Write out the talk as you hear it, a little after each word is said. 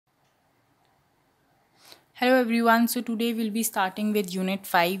Hello everyone. So today we'll be starting with Unit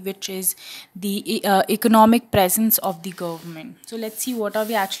 5, which is the economic presence of the government. So let's see what are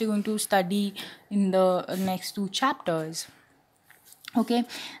we actually going to study in the next two chapters. Okay,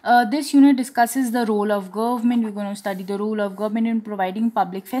 this unit discusses the role of government. We're going to study the role of government in providing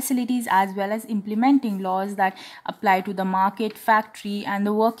public facilities as well as implementing laws that apply to the market, factory, and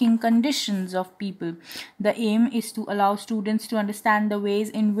the working conditions of people. The aim is to allow students to understand the ways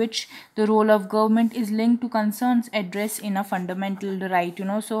in which the role of government is linked to concerns addressed in a fundamental right.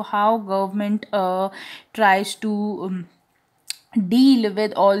 So how government tries to deal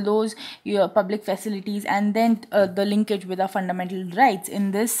with all those public facilities, and then the linkage with our fundamental rights.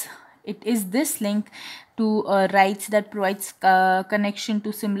 In this, it is this link to rights that provides connection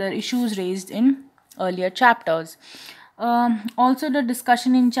to similar issues raised in earlier chapters. Also, the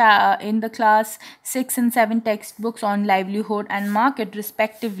discussion in the class 6 and 7 textbooks on livelihood and market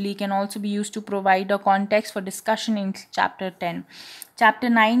respectively can also be used to provide a context for discussion in chapter 10. Chapter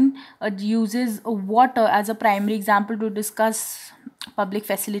 9 uses water as a primary example to discuss public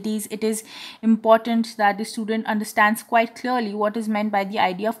facilities. It is important that the student understands quite clearly what is meant by the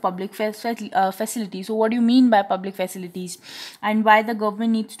idea of public facilities. So what do you mean by public facilities, and why the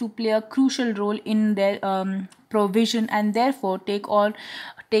government needs to play a crucial role in their provision, and therefore take a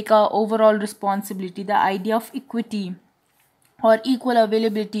overall responsibility. The idea of equity or equal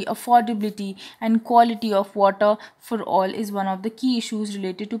availability, affordability, and quality of water for all is one of the key issues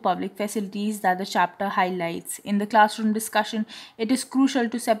related to public facilities that the chapter highlights. In the classroom discussion, it is crucial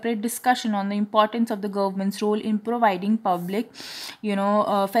to separate discussion on the importance of the government's role in providing public,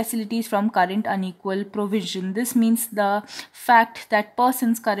 facilities from current unequal provision. This means the fact that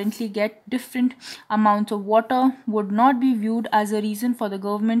persons currently get different amounts of water would not be viewed as a reason for the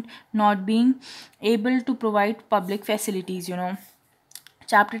government not being able to provide public facilities.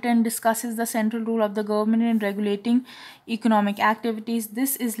 Chapter 10 discusses the central role of the government in regulating economic activities.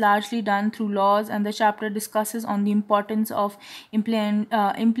 This is largely done through laws, and the chapter discusses on the importance of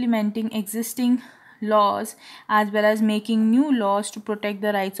implementing existing laws as well as making new laws to protect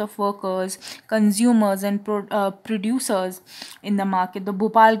the rights of workers, consumers, and producers in the market. The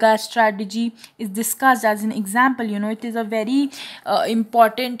Bhopal gas strategy is discussed as an example. It is a very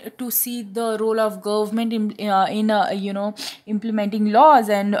important to see the role of government in implementing laws,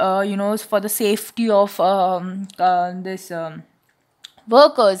 and for the safety of this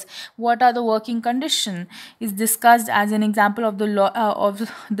workers. What are the working condition is discussed as an example of the law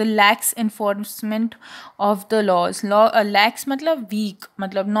of the lax enforcement of the law. Lax matlab weak,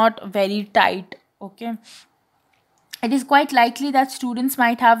 matlab not very tight. Okay, it is quite likely that students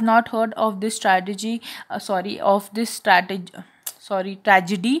might have not heard of this tragedy,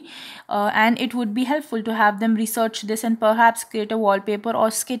 and it would be helpful to have them research this and perhaps create a wallpaper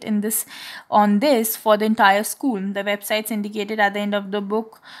or skit on this for the entire school. The websites indicated at the end of the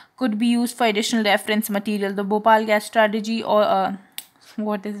book could be used for additional reference material. The Bhopal gas strategy, or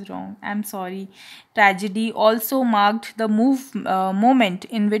what is wrong, I'm sorry, tragedy also marked the moment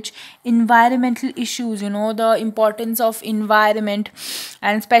in which environmental issues, the importance of environment,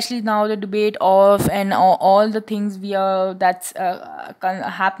 and especially now the debate of and all the things that's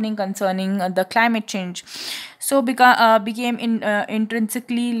happening concerning the climate change, so became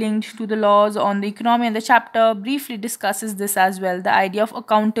intrinsically linked to the laws on the economy. And the chapter briefly discusses this as well, the idea of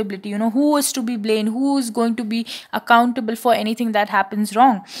accountability. Who is to be blamed, who is going to be accountable for anything that happens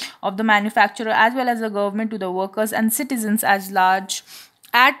wrong, of the manufacturer as well as the government to the workers and citizens at large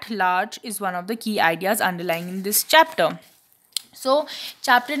is one of the key ideas underlying in this chapter. So,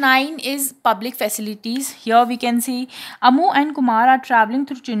 chapter 9 is public facilities. Here we can see Amu and Kumar are traveling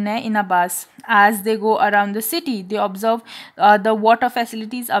through Chennai in a bus. As they go around the city, they observe the water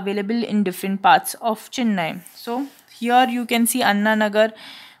facilities available in different parts of Chennai. So, here you can see Anna Nagar.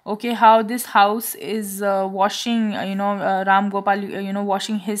 Okay, how this house is washing, Ram Gopal,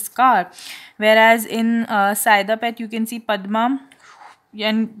 washing his car. Whereas in Saidapet, you can see Padma,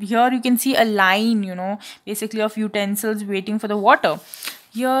 and here you can see a line, basically of utensils waiting for the water.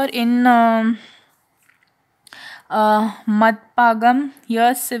 Here in Matpagam,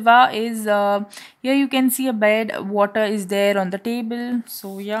 here Siva is here you can see a bed, water is there on the table.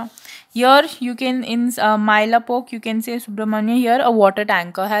 So yeah, here you can in Mailapok, you can say Subramanya, here a water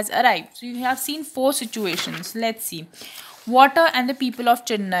tanker has arrived. So you have seen 4 situations. Let's see. Water and the people of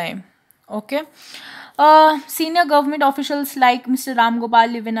Chennai. Okay. Senior government officials like Mr. Ram Gopal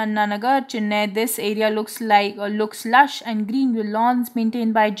live in Annanagar, Chennai. This area looks lush and green with lawns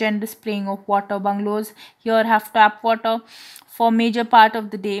maintained by generous spraying of water. Bungalows here have tap water for major part of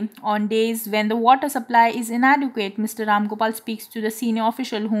the day. On days when the water supply is inadequate, Mr. Ramgopal speaks to the senior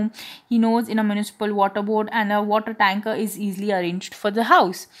official whom he knows in a municipal water board, and a water tanker is easily arranged for the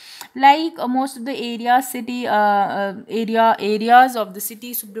house. Like most of the areas of the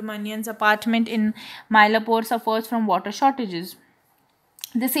city, Subramanian's apartment in Mylapore suffers from water shortages.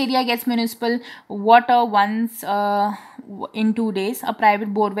 This area gets municipal water once in 2 days. A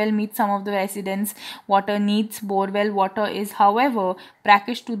private borewell meets some of the residents' water needs. Borewell water is, however,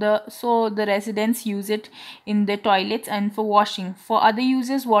 brackish to the residents use it in their toilets and for washing. For other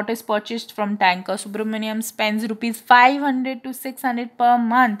uses, water is purchased from tanker. Subramaniam spends rupees 500 to 600 per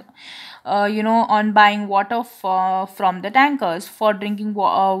month, on buying water from the tankers. For drinking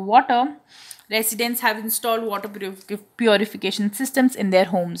water, residents have installed water purification systems in their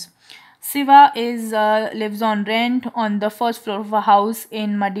homes. Siva lives on rent on the first floor of a house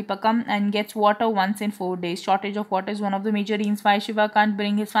in Madipakam and gets water once in 4 days. Shortage of water is one of the major reasons why Shiva can't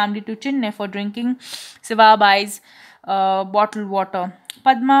bring his family to Chennai for drinking. Siva buys bottled water.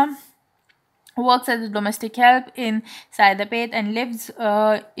 Padma works as a domestic help in Saidapet and lives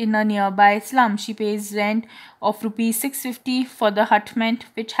in a nearby slum. She pays rent of rupees 650 for the hutment,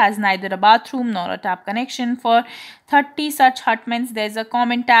 which has neither a bathroom nor a tap connection. For 30 such hutments, there is a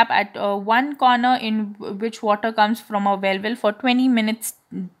common tap at one corner in which water comes from a well for 20 minutes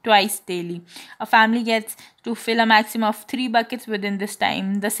twice daily. A family gets to fill a maximum of 3 buckets within this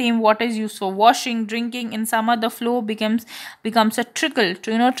time. The same water is used for washing, drinking. In summer, the flow becomes a trickle.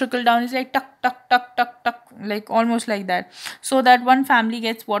 Trickle down is like tuck tuck tuck tuck tuck, like almost like that. So that one family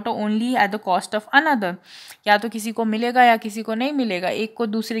gets water only at the cost of another. या तो किसी को मिलेगा या किसी को नहीं मिलेगा. एक को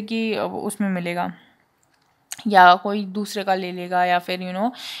दूसरे की उसमें मिलेगा, या कोई दूसरे का ले लेगा, या फिर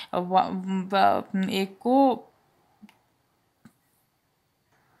एक को.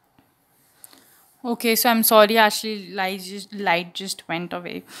 Okay, so I'm sorry, Ashley, light just went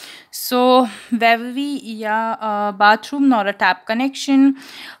away. So where were we? Yeah, bathroom nor a tap connection.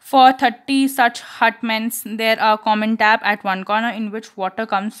 For 30 such hutments, there are common tap at one corner in which water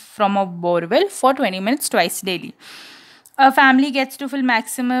comes from a borewell for 20 minutes twice daily. A family gets to fill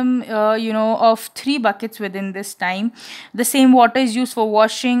maximum, of 3 buckets within this time. The same water is used for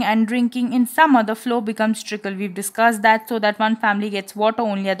washing and drinking. In summer, the flow becomes trickle. We've discussed that. So that one family gets water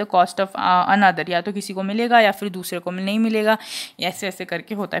only at the cost of another. या तो किसी को मिलेगा या फिर दूसरे को नहीं मिलेगा. ऐसे ऐसे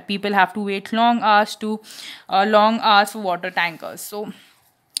करके होता है. People have to wait long hours for water tankers. So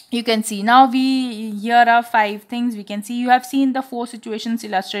you can see now here are 5 things we can see. You have seen the 4 situations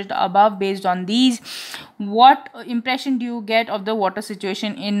illustrated above. Based on these, what impression do you get of the water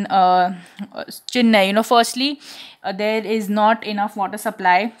situation in Chennai? Firstly, there is not enough water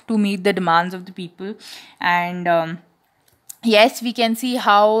supply to meet the demands of the people, and yes, we can see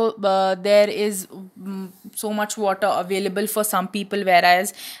how there is so much water available for some people,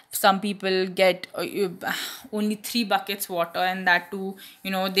 whereas some people get only 3 buckets water, and that too,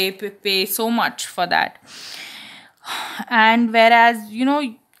 they pay so much for that. And whereas,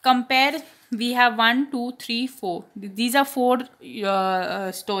 compare, we have 1, 2, 3, 4. These are 4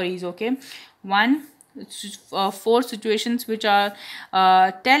 stories, okay? 4 situations which are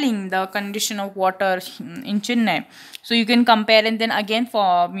telling the condition of water in Chennai. So you can compare and then again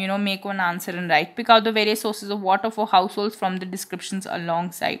make one answer and write. Pick out the various sources of water for households from the descriptions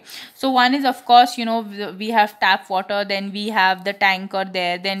alongside. So one is, of course, we have tap water, then we have the tanker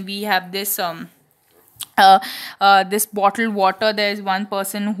there, then we have this this bottled water. There is one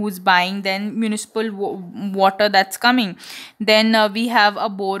person who's buying, then municipal water that's coming, then we have a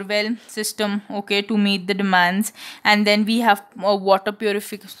borewell system, okay, to meet the demands, and then we have water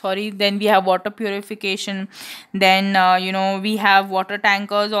purification, then we have we have water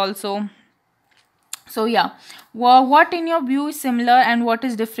tankers also. So yeah, what in your view is similar and what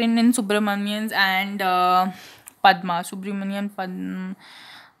is different in Subramanian's and Padma?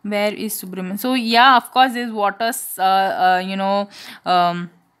 Where is Subramanian? So yeah, of course, there's water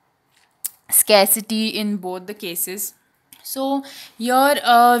scarcity in both the cases. So here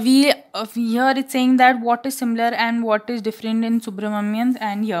here it's saying that what is similar and what is different in Subramanian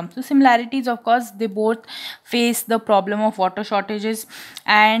and here. So similarities, of course, they both face the problem of water shortages,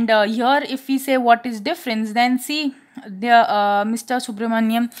 and here if we say what is difference, then see Mr.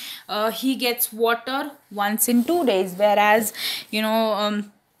 Subramanian, he gets water once in 2 days, whereas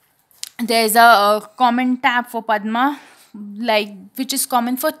there is a common tap for Padma, which is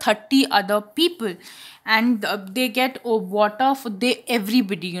common for 30 other people, and they get water for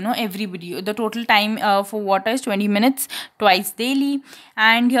everybody, everybody. The total time for water is 20 minutes twice daily,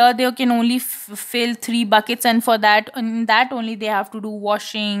 and here they can only fill 3 buckets, and for that, in that only they have to do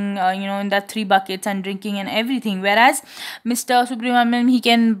washing, in that 3 buckets, and drinking and everything. Whereas Mr. Subramaniam, he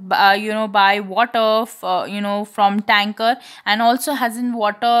can buy water from tanker, and also has a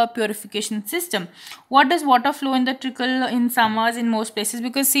water purification system. What does water flow in the trickle in summers in most places?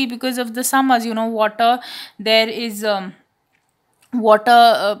 Because see, because of the summers, water, there is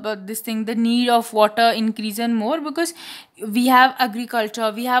water, but this thing, the need of water increases more, because we have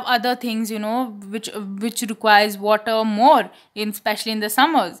agriculture, we have other things, which requires water more, in especially in the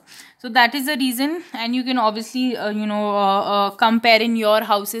summers. So that is the reason, and you can obviously compare in your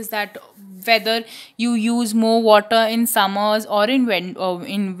houses that whether you use more water in summers or in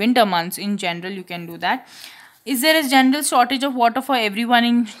winter months. In general, you can do that. Is there a general shortage of water for everyone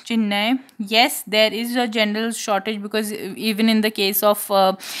in Chennai? Yes, there is a general shortage, because even in the case of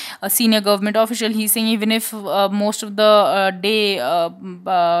a senior government official, he's saying even if most of the day,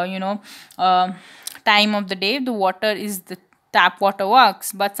 time of the day, the water is the tap water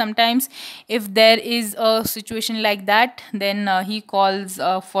works. But sometimes, if there is a situation like that, then he calls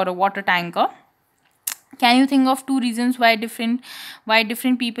for a water tanker. Can you think of 2 reasons why different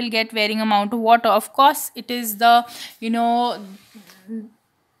people get varying amount of water? Of course, it is the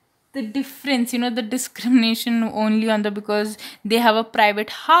difference, the discrimination only on the, because they have a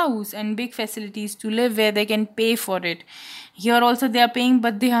private house and big facilities to live where they can pay for it. Here also they are paying,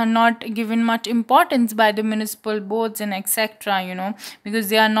 but they are not given much importance by the municipal boards and etc, because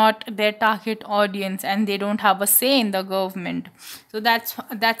they are not their target audience, and they don't have a say in the government. So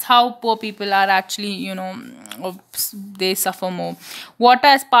that's how poor people are actually, they suffer more. Water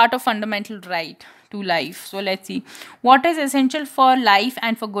as part of fundamental right to life. So let's see, what is essential for life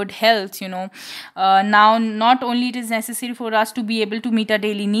and for good health. Now, not only it is necessary for us to be able to meet our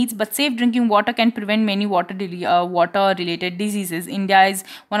daily needs, but safe drinking water can prevent many water related diseases. India is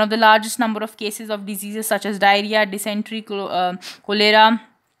one of the largest number of cases of diseases such as diarrhea, dysentery, cholera.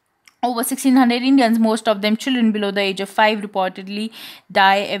 Over 1,600 Indians, most of them children below the age of 5, reportedly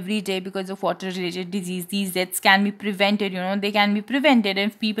die every day because of water-related disease. These deaths can be prevented, they can be prevented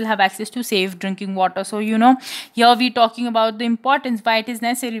if people have access to safe drinking water. So, here we're talking about the importance, why it is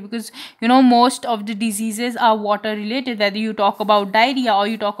necessary, because, most of the diseases are water-related, whether you talk about diarrhea, or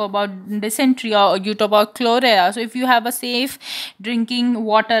you talk about dysentery, or you talk about cholera. So, if you have a safe drinking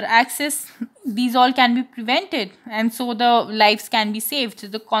water access, these all can be prevented, and so the lives can be saved. So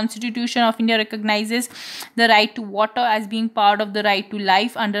the Constitution of India recognizes the right to water as being part of the right to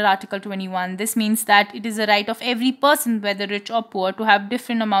life under Article 21. This means that it is a right of every person, whether rich or poor, to have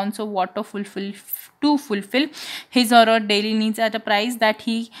different amounts of water to fulfill his or her daily needs at a price that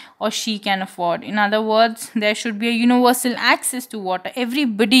he or she can afford. In other words, there should be a universal access to water.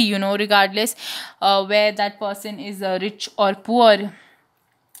 Everybody, regardless where that person is rich or poor,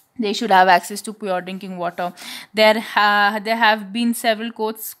 they should have access to pure drinking water. There have been several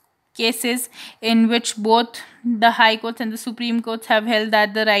cases in which both the High Courts and the Supreme Courts have held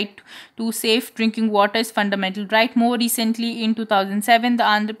that the right to safe drinking water is fundamental right. More recently, in 2007, the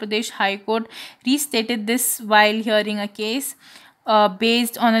Andhra Pradesh High Court restated this while hearing a case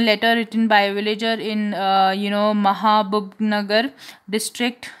based on a letter written by a villager in Mahabubnagar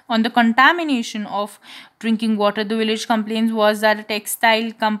district on the contamination of drinking water. The village complaints was that a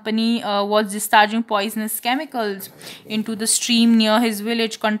textile company was discharging poisonous chemicals into the stream near his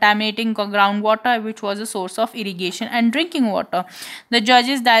village, contaminating groundwater, which was a source of irrigation and drinking water. The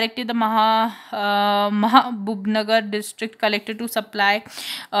judges directed the Mahabubnagar district collector to supply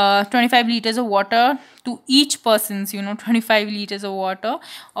 25 liters of water to each person's, 25 liters of water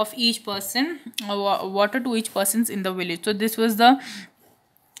of each person, water to each person's in the village. So this was the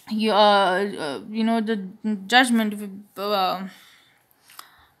the judgment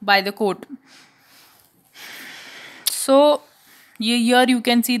by the court. So here you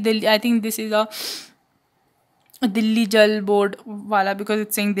can see I think this is a Delhi Jal Board wala, because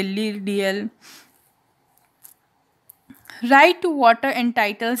it's saying Delhi DL. Right to water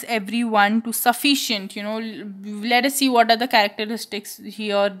entitles everyone to sufficient, let us see what are the characteristics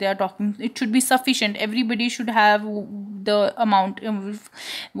here they are talking. It should be sufficient. Everybody should have the amount of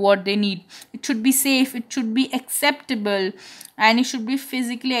what they need. It should be safe. It should be acceptable, and it should be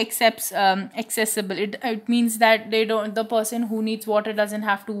physically accessible. It means that the person who needs water doesn't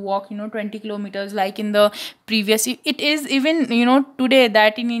have to walk 20 kilometers like in the previous. It is even today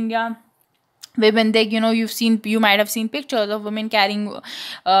that in India women, they, you might have seen pictures of women carrying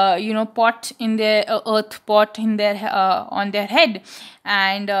pot in their earth pot in their on their head,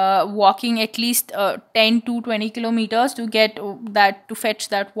 and walking at least 10 to 20 kilometers to get that, to fetch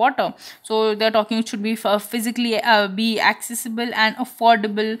that water. So they're talking it should be physically be accessible and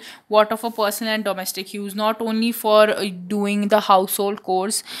affordable water for personal and domestic use, not only for doing the household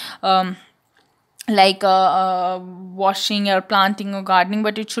chores, like washing or planting or gardening,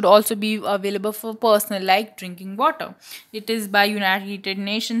 but it should also be available for personal, like drinking water. It is by United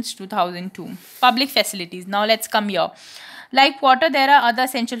Nations 2002. Public facilities, now let's come here. Like water, there are other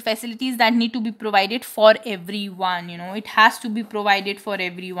essential facilities that need to be provided for everyone. It has to be provided for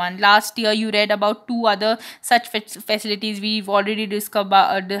everyone. Last year you read about two other such facilities. We've already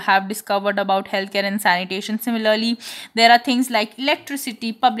have discovered about healthcare and sanitation. Similarly, there are things like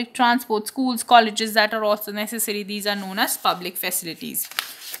electricity, public transport, schools, colleges that are also necessary. These are known as public facilities.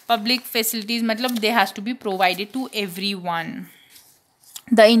 Public facilities matlab they has to be provided to everyone.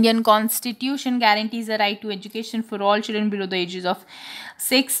 The Indian Constitution guarantees the right to education for all children below the ages of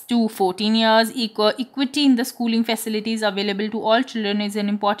 6 to 14 years. Equity in the schooling facilities available to all children is an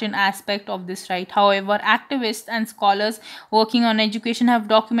important aspect of this right. However, activists and scholars working on education have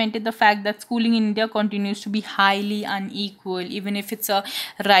documented the fact that schooling in India continues to be highly unequal, even if it's a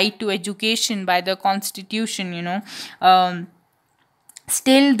right to education by the Constitution.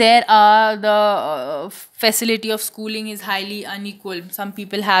 Still there are the facility of schooling is highly unequal. Some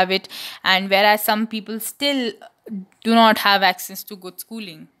people have it, and whereas some people still do not have access to good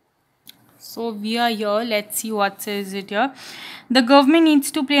schooling. So we are here, let's see what says it here. The government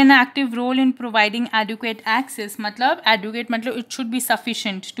needs to play an active role in providing adequate access. Adequate it should be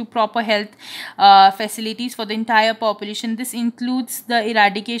sufficient to proper health facilities for the entire population. This includes the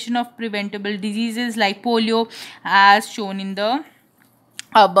eradication of preventable diseases like polio, as shown in the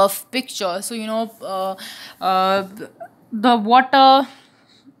above picture. So the water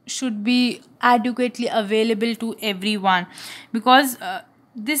should be adequately available to everyone, because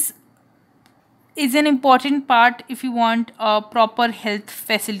this is an important part if you want proper health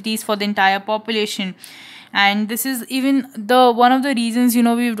facilities for the entire population. And this is even the one of the reasons,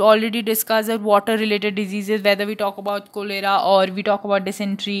 we've already discussed that water related diseases, whether we talk about cholera or we talk about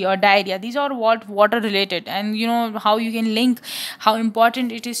dysentery or diarrhea, these are what water related. And how you can link how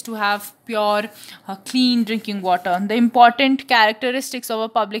important it is to have pure clean drinking water. The important characteristics of a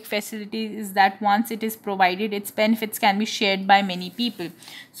public facility is that once it is provided, its benefits can be shared by many people.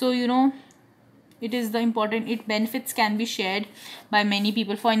 So its benefits can be shared by many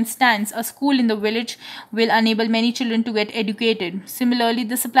people. For instance, a school in the village will enable many children to get educated. Similarly,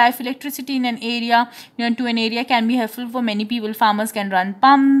 the supply of electricity in an area to an area can be helpful for many people. Farmers can run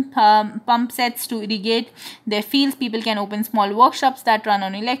pump sets to irrigate their fields. People can open small workshops that run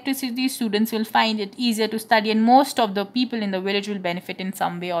on electricity. Students will find it easier to study, and most of the people in the village will benefit in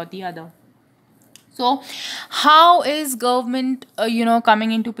some way or the other. So how is government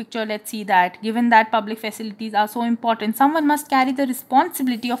coming into picture? Let's see that. Given that public facilities are so important, someone must carry the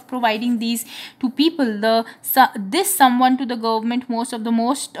responsibility of providing these to people. This someone to the government, one of the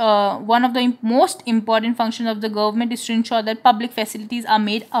most important functions of the government is to ensure that public facilities are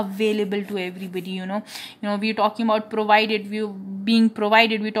made available to everybody. We're talking about being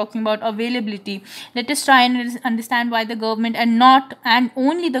provided, we're talking about availability. Let us try and understand why the government and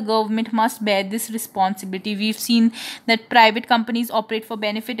only the government must bear this responsibility. We've seen that private companies operate for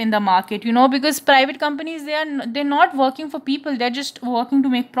benefit in the market, because private companies, they're not working for people, they're just working to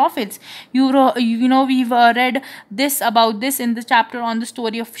make profits. We've read about this in the chapter on the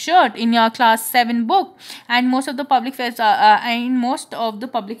story of shirt in your class 7 book. And most of the public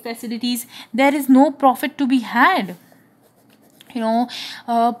facilities, there is no profit to be had.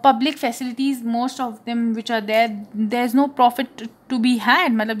 Public facilities, most of them which are there's no profit to be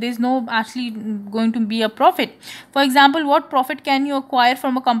had. There's no actually going to be a profit. For example, what profit can you acquire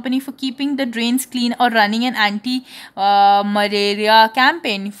from a company for keeping the drains clean or running an anti-malaria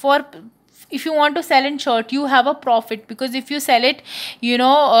campaign? If you want to sell in shirt, you have a profit, because if you sell it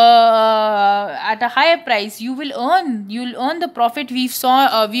at a higher price, you'll earn the profit. We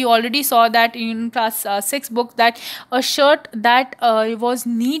already saw that in class 6 book, that a shirt that was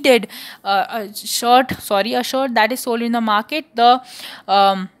needed, a shirt that is sold in the market, the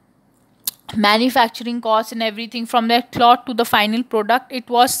manufacturing costs and everything from their cloth to the final product, it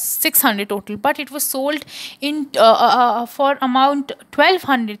was 600 total, but it was sold in for amount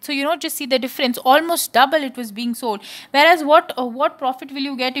 1200. So just see the difference, almost double it was being sold. Whereas what profit will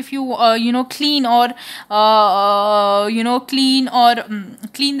you get if you clean or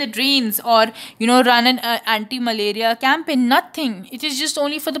clean the drains, or run an anti-malaria campaign? Nothing. It is just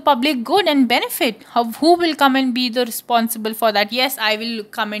only for the public good and benefit. Who will come and be the responsible for that? Yes, I will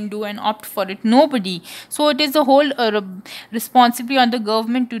come and do and opt for it. Nobody. So it is the whole responsibility on the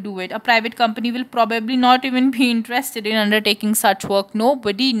government to do it. A private company will probably not even be interested in undertaking such work.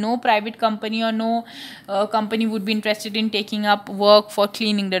 Nobody, no private company or no company would be interested in taking up work for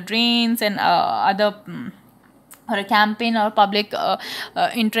cleaning the drains and other or a campaign or public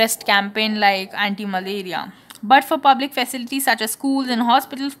interest campaign like anti-malaria. But for public facilities such as schools and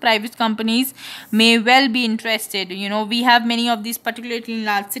hospitals, private companies may well be interested. We have many of these, particularly in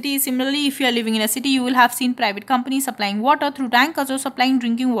large cities. Similarly, if you are living in a city, you will have seen private companies supplying water through tankers or supplying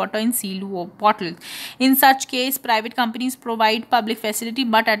drinking water in sealed bottles. In such case, private companies provide public facility,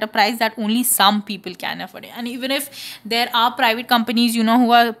 but at a price that only some people can afford. And even if there are private companies,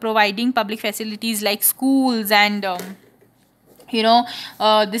 who are providing public facilities like schools and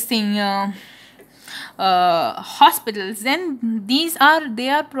this thing. Hospitals, then they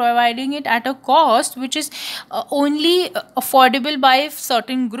are providing it at a cost which is only affordable by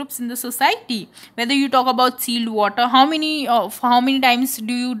certain groups in the society. Whether you talk about sealed water, how many times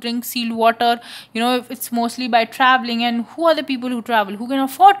do you drink sealed water? If it's mostly by traveling, and who are the people who travel, who can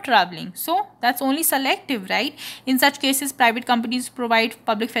afford traveling? So that's only selective, right? In such cases, private companies provide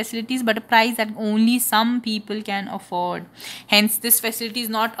public facilities, but a price that only some people can afford. Hence, this facility is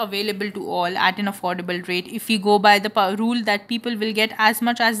not available to all at an affordable rate. If we go by the rule that people will get as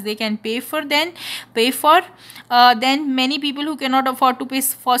much as they can pay for, then many people who cannot afford to pay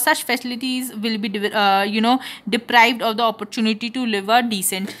for such facilities will be deprived of the opportunity to live a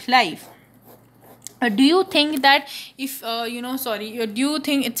decent life. Do you think that if do you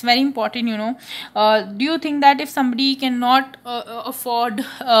think it's very important, do you think that if somebody cannot afford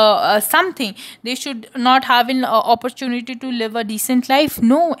something, they should not have an opportunity to live a decent life?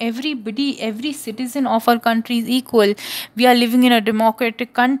 No, every citizen of our country is equal. We are living in a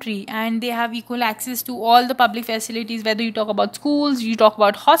democratic country, and they have equal access to all the public facilities, whether you talk about schools, you talk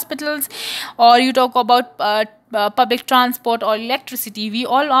about hospitals, or you talk about public transport or electricity. We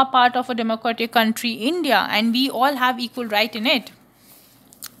all are part of a democratic country, India, and we all have equal right in it.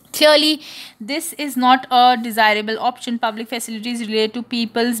 Clearly, this is not a desirable option. Public facilities relate to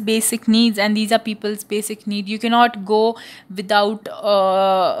people's basic needs, and these are people's basic needs. You cannot go without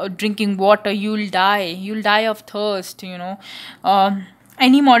drinking water. You'll die of thirst.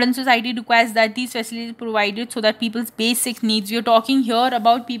 Any modern society requires that these facilities provided so that people's basic needs, we are talking here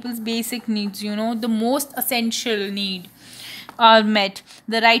about people's basic needs, the most essential need, are met.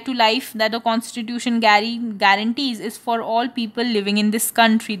 The right to life that the Constitution guarantees is for all people living in this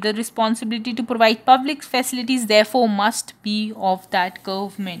country. The responsibility to provide public facilities therefore must be of that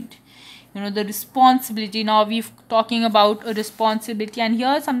government. The responsibility. Now we're talking about a responsibility, and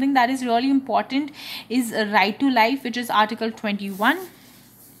here something that is really important is a right to life, which is Article 21.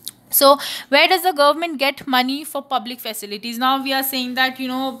 So where does the government get money for public facilities? Now we are saying that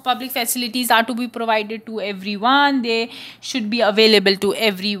public facilities are to be provided to everyone, they should be available to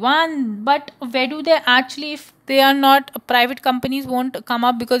everyone, but where do they actually, if they are not, private companies won't come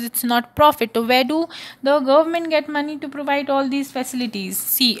up because it's not profit. So where do the government get money to provide all these facilities?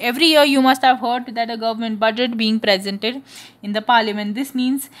 See, every year you must have heard that a government budget being presented in the parliament. This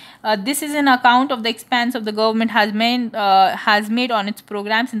means this is an account of the expense of the government has made on its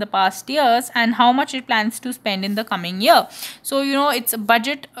programs in the past years, and how much it plans to spend in the coming year. So it's a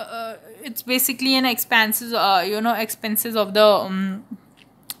budget. It's basically an expenses of the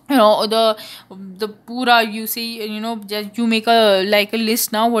the pura, you say, just you make a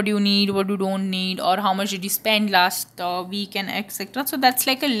list now, what you need, what you don't need, or how much did you spend last week, and etc. So that's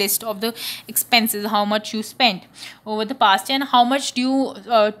like a list of the expenses, how much you spent over the past year, and how much do you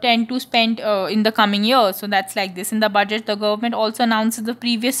tend to spend in the coming year. So that's like this. In the budget, the government also announces the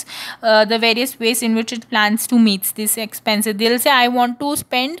various ways in which it plans to meet this expenses. They'll say, I want to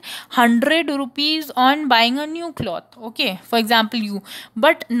spend 100 rupees on buying a new cloth, okay, for example,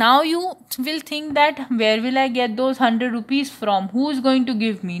 but now you will think that where will I get those 100 rupees from? Who is going to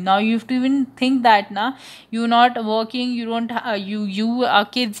give me? Now you have to even think that now you're not working, you don't you are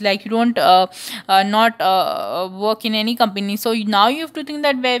kids, like you don't not work in any company. So now you have to think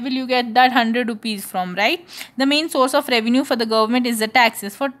that where will you get that 100 rupees from, right? The main source of revenue for the government is the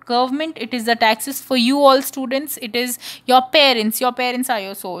taxes. For government, it is the taxes. For you all students, it is your parents. Your parents are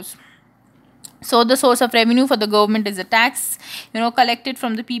your source. So the source of revenue for the government is a tax, collected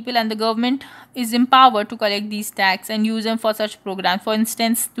from the people, and the government is empowered to collect these tax and use them for such programs. For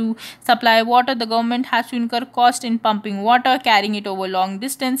instance, to supply water, the government has to incur cost in pumping water, carrying it over long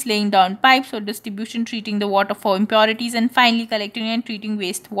distance, laying down pipes for distribution, treating the water for impurities, and finally collecting and treating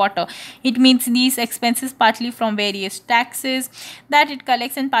wastewater. It means these expenses partly from various taxes that it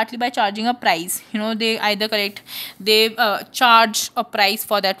collects, and partly by charging a price. They either charge a price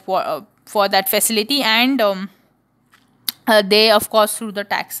for that facility, and they, of course, through the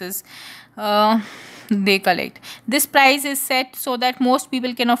taxes, uh, they collect. This price is set so that most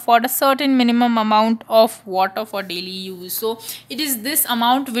people can afford a certain minimum amount of water for daily use. So it is this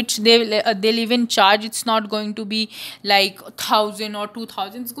amount which they'll even charge. It's not going to be like 1,000 or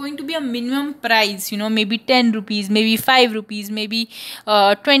 2,000. It's going to be a minimum price, maybe 10 rupees, maybe 5 rupees, maybe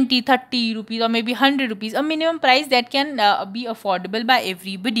 20, 30 rupees, or maybe 100 rupees, a minimum price that can be affordable by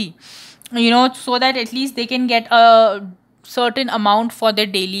everybody, so that at least they can get a certain amount for their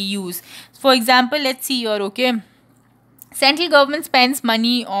daily use. For example, let's see here, okay. Central government spends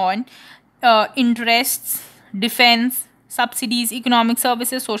money on interests, defense, subsidies, economic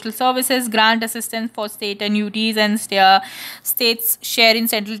services, social services, grant assistance for state annuities, and states share in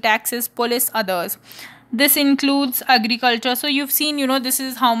central taxes, police, others. This includes agriculture. So you've seen, this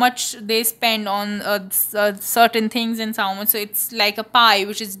is how much they spend on certain things and so much. So it's like a pie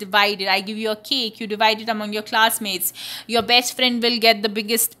which is divided. I give you a cake, you divide it among your classmates. Your best friend will get the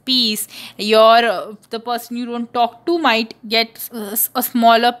biggest piece. The person you don't talk to might get a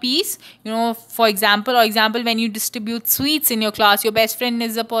smaller piece. For example, when you distribute sweets in your class, your best friend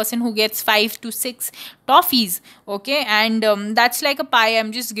is the person who gets 5 to 6 toffees, okay. And that's like a pie.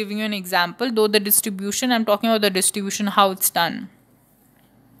 I'm just giving you an example, though the distribution, I'm talking about the distribution, how it's done.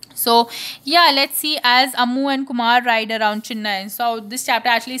 So yeah, let's see, as Ammu and Kumar ride around Chennai. So this chapter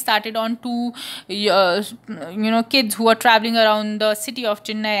actually started on two kids who are traveling around the city of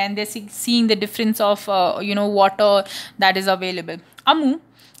Chennai, and they're seeing the difference of water that is available. Ammu,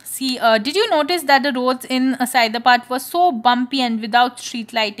 see, did you notice that the roads in Hyderabad were so bumpy and without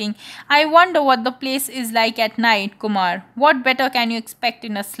street lighting? I wonder what the place is like at night. Kumar, what better can you expect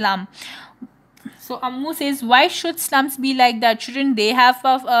in a slum? So Ammu says, why should slums be like that? Shouldn't they have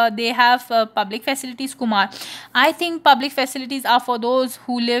public facilities? Kumar, I think public facilities are for those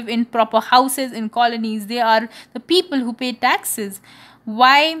who live in proper houses in colonies. They are the people who pay taxes.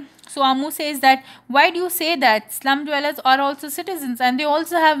 Why? So Ammu says that, why do you say that? Slum dwellers are also citizens and they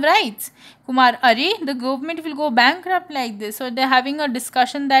also have rights. Kumar, the government will go bankrupt like this. So they're having a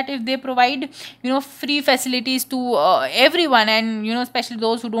discussion that if they provide, free facilities to everyone, and, especially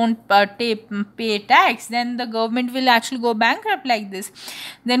those who don't pay tax, then the government will actually go bankrupt like this.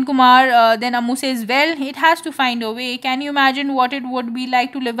 Then then Ammu says, well, it has to find a way. Can you imagine what it would be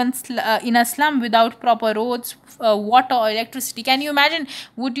like to live in a slum without proper roads, water, or electricity? Can you imagine?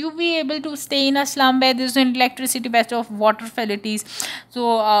 Would you be able to stay in a slum where there's no electricity, best of water facilities?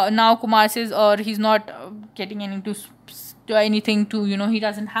 So now Kumar says, or he's not getting anything to he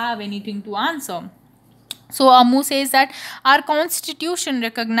doesn't have anything to answer. So Ammu says that our constitution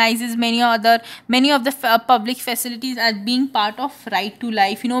recognizes many of the public facilities as being part of right to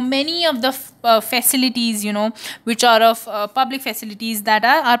life. Many of the facilities, which are of public facilities that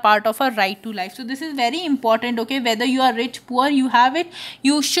are part of a right to life. So this is very important, okay. Whether you are rich, poor, you have it,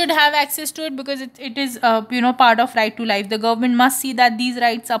 you should have access to it, because it is part of right to life. The government must see that these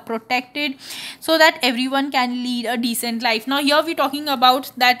rights are protected so that everyone can lead a decent life. Now here we're talking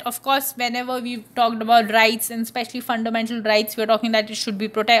about that, of course, whenever we've talked about rights, and especially fundamental rights, we're talking that it should be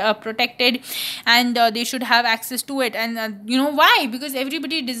protected, and they should have access to it. And why? Because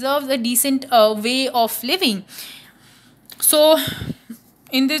everybody deserves a decent way of living. So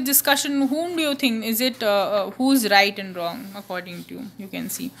in this discussion, whom do you think is it who's right and wrong according to you? You can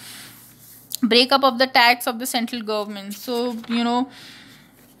see breakup of the tax of the central government. So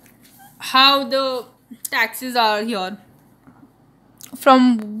how the taxes are here,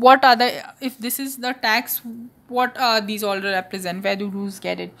 from what are the, if this is the tax, what are these all represent, where do who's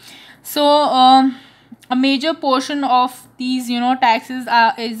get it? So a major portion of these taxes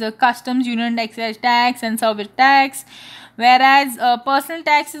is a customs, union excise tax, and service tax, whereas personal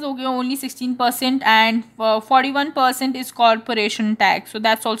tax is only 16%, and 41% is corporation tax. So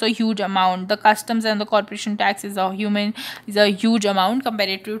that's also a huge amount. The customs and the corporation tax is a huge amount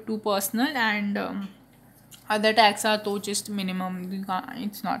comparative to personal, and other tax are though just minimum.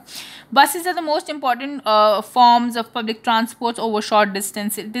 It's not. Buses are the most important forms of public transport over short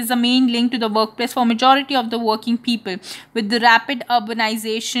distance. It is the main link to the workplace for majority of the working people. With the rapid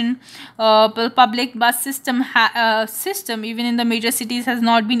urbanization, public bus system even in the major cities has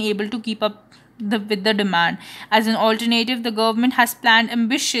not been able to keep up with the demand. As an alternative, the government has planned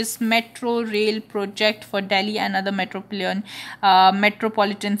ambitious metro rail project for Delhi and other metropolitan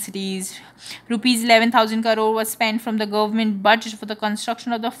cities. Rupees 11,000 crore was spent from the government budget for the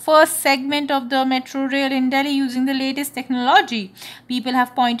construction of the first segment of the metro rail in Delhi using the latest technology. People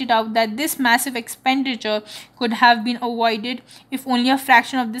have pointed out that this massive expenditure could have been avoided if only a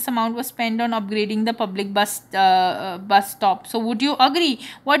fraction of this amount was spent on upgrading the public bus stop. So would you agree?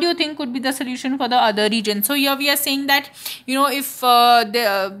 What do you think could be the solution for the other regions? So here we are saying that, if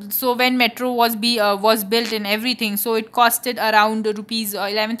so when metro was built and everything, so it costed around rupees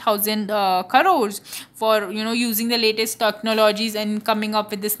 11,000 crores for using the latest technologies and coming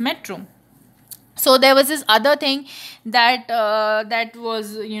up with this metro. So there was this other thing that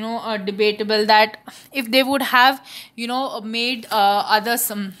was debatable, that if they would have made other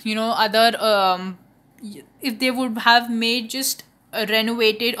some other if they would have made just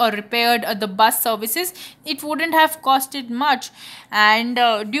renovated or repaired the bus services, it wouldn't have costed much. And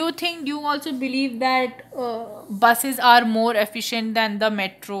do you also believe that buses are more efficient than the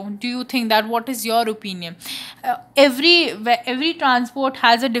metro? Do you think that? What is your opinion? Every transport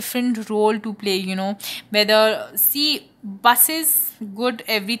has a different role to play, whether, see, buses good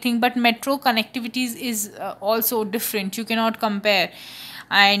everything, but metro connectivity is also different. You cannot compare.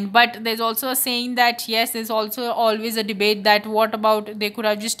 And but there's also a saying that yes, there's also always a debate that what about they could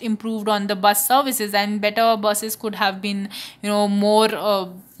have just improved on the bus services and better buses could have been more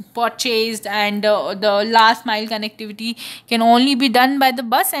purchased, and the last mile connectivity can only be done by the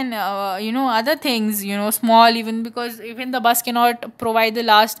bus, and other things small, even because even the bus cannot provide the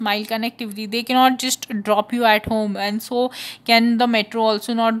last mile connectivity, they cannot just drop you at home, and so can the metro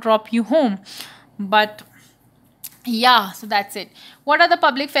also not drop you home. But yeah, so that's it. What are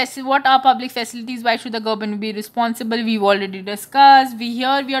public facilities? Why should the government be responsible? We've already discussed. We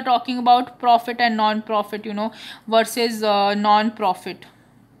are talking about profit and non-profit, versus non-profit.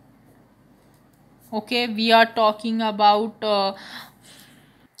 Okay, we are talking about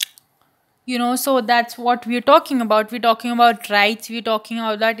so that's what we're talking about. We're talking about rights. We're talking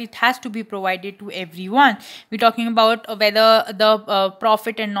about that it has to be provided to everyone. We're talking about whether the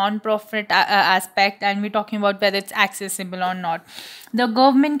profit and non-profit aspect, and we're talking about whether it's accessible or not. The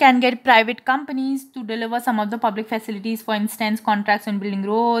government can get private companies to deliver some of the public facilities. For instance, contracts on building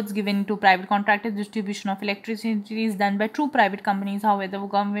roads given to private contractors. Distribution of electricity is done by true private companies. However, the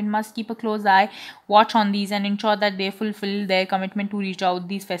government must keep a close watch on these and ensure that they fulfill their commitment to reach out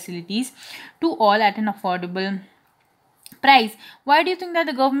these facilities to all at an affordable price. Why do you think that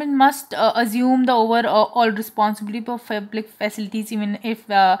the government must assume the overall responsibility for public facilities, even if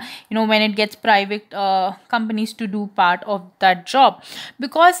when it gets private companies to do part of that job?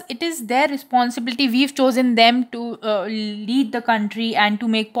 Because it is their responsibility. We've chosen them to lead the country and to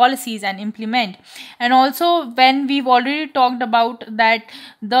make policies and implement. And also, when we've already talked about that,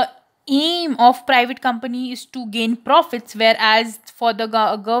 the aim of private company is to gain profits, whereas for the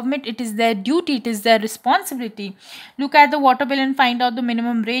government it is their duty, it is their responsibility. Look at the water bill and find out the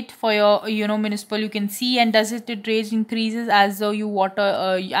minimum rate for your municipal. You can see, and does it rate increases as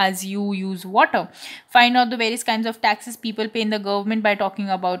you use water. Find out the various kinds of taxes people pay in the government by talking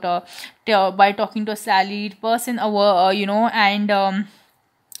about by talking to a salaried person, and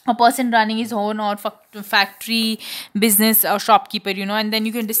a person running his own or factory business or shopkeeper, and then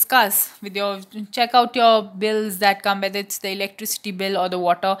you can discuss with check out your bills that come, whether it's the electricity bill or the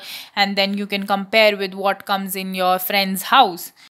water, and then you can compare with what comes in your friend's house.